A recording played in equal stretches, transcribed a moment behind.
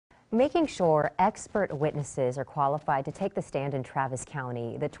Making sure expert witnesses are qualified to take the stand in Travis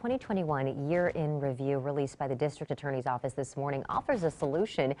County. The 2021 Year in Review released by the District Attorney's Office this morning offers a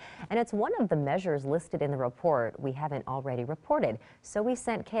solution, and it's one of the measures listed in the report we haven't already reported. So we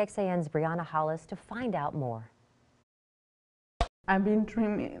sent KXAN's Brianna Hollis to find out more. I've been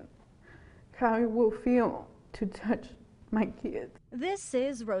dreaming how it will feel to touch my kids. This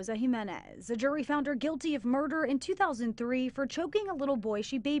is Rosa Jimenez. A jury found her guilty of murder in 2003 for choking a little boy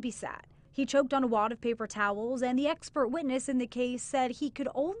she babysat. He choked on a wad of paper towels, and the expert witness in the case said he could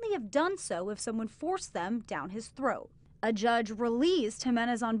only have done so if someone forced them down his throat. A judge released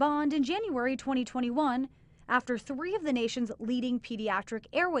Jimenez on bond in January 2021 after 3 of the nation's leading pediatric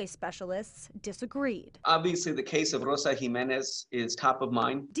airway specialists disagreed. Obviously, the case of Rosa Jimenez is top of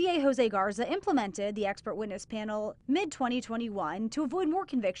mind. DA Jose Garza implemented the expert witness panel mid-2021 to avoid more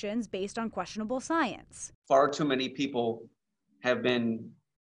convictions based on questionable science. Far too many people have been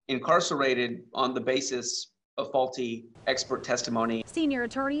incarcerated on the basis of faulty expert testimony. Senior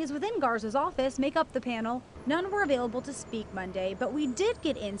attorneys within Garza's office make up the panel. None were available to speak Monday, but we did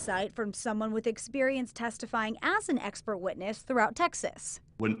get insight from someone with experience testifying as an expert witness throughout Texas.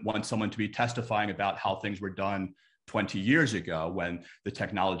 Wouldn't want someone to be testifying about how things were done 20 years ago when the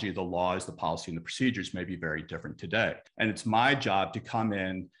technology, the laws, the policy, and the procedures may be very different today. And it's my job to come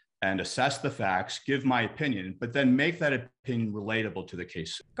in and assess the facts, give my opinion, but then make that opinion relatable to the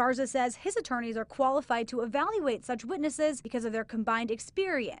case. Garza says his attorneys are qualified to evaluate such witnesses because of their combined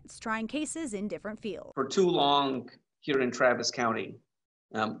experience trying cases in different fields. For too long here in Travis County,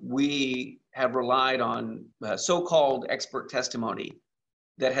 we have relied on so-called expert testimony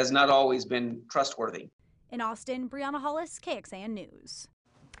that has not always been trustworthy. In Austin, Brianna Hollis, KXAN News.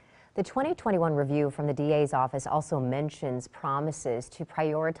 The 2021 review from the DA's office also mentions promises to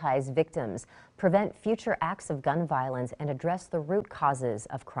prioritize victims, prevent future acts of gun violence, and address the root causes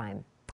of crime.